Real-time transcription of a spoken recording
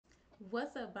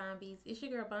What's up, Bombies? It's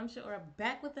your girl Bombshell or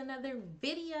back with another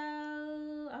video.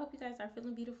 I hope you guys are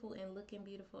feeling beautiful and looking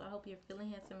beautiful. I hope you're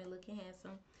feeling handsome and looking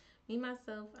handsome. Me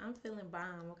myself, I'm feeling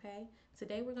bomb, okay?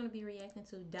 Today we're gonna be reacting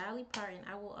to Dolly Parton,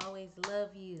 I Will Always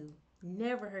Love You.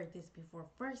 Never heard this before.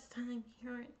 First time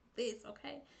hearing this,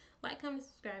 okay? Like, comment,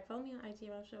 subscribe, follow me on IG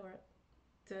Bombshell,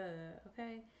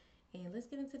 okay? And let's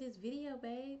get into this video,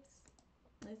 babes.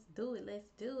 Let's do it, let's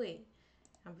do it.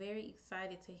 I'm very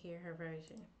excited to hear her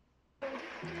version.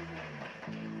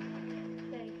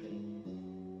 Thank you.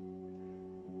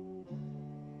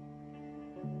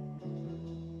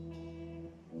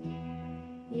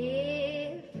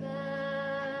 If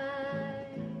I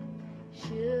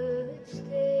should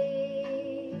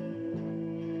stay,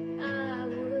 I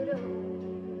would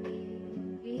only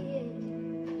be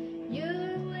in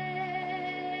your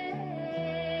way,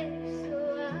 so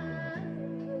I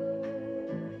go,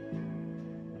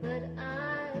 but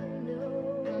I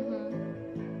know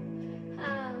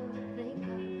how I think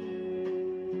of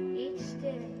each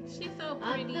step. She's so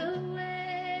pretty. Of the way,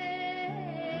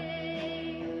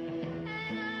 and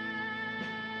I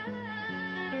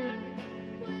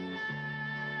will always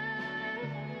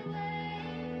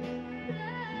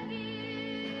love you.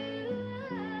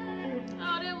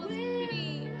 Oh, that was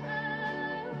pretty.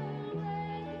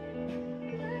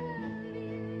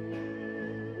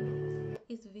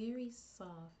 It's very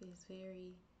soft. It's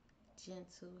very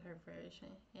gentle, her version.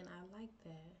 And I like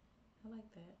that. I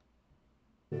like that.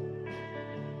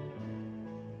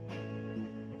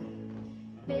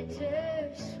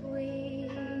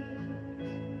 Bittersweet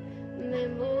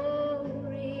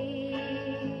memories,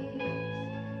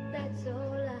 that's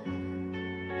all I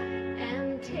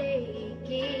am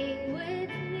taking with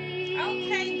me.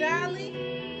 Okay, Dolly.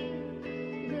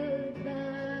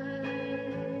 Goodbye,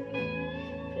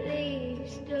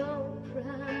 please don't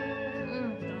cry.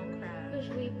 Don't cry. 'Cause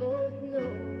we both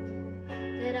know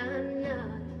that I'm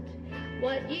not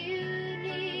what you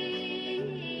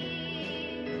need.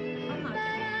 Oh my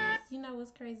goodness. You know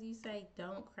what's crazy? You say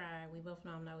don't cry. We both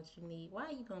know I'm not what you need. Why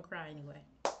are you gonna cry anyway?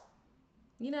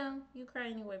 You know, you cry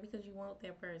anyway because you want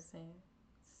that person.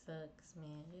 Sucks,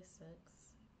 man. It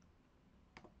sucks.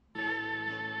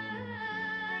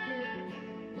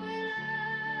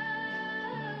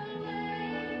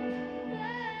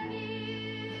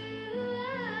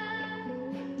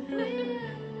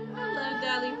 I love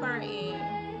Dolly Parton.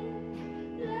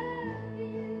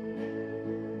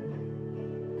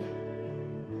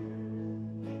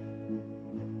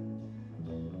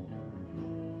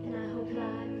 And I hope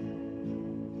life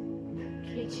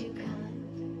treats you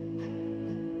kind.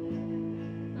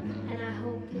 And I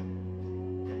hope that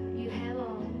you have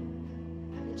all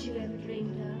that you ever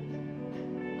dreamed of.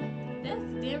 That's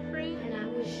different. And I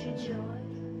wish you joy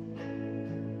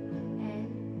and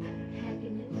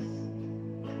happiness.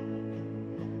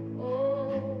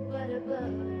 Oh, but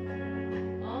above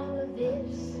all of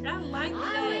this, I like I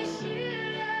that. wish you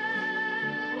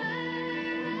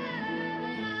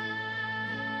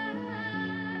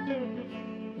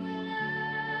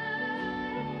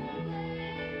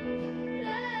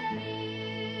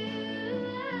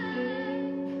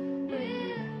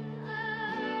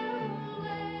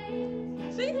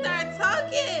She started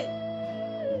talking.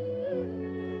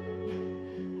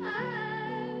 I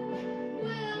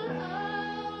will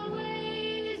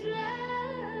always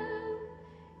love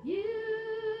you.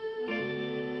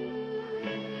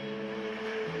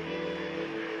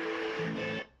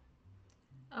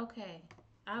 Okay,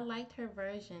 I liked her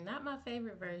version. Not my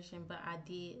favorite version, but I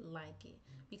did like it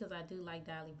because I do like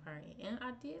Dolly Parton. And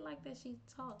I did like that she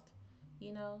talked,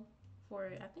 you know,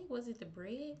 for, I think, was it the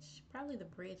bridge? Probably the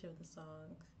bridge of the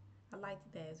song. I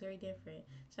liked that. It's very different.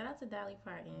 Shout out to Dolly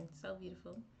Parton. So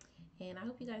beautiful. And I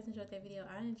hope you guys enjoyed that video.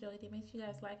 I enjoyed it. Make sure you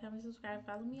guys like, comment, subscribe.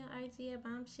 Follow me on IG at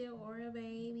BombShell Aura,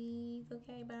 babies.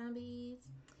 Okay, Bombies.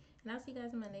 And I'll see you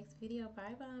guys in my next video.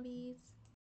 Bye, Bombies.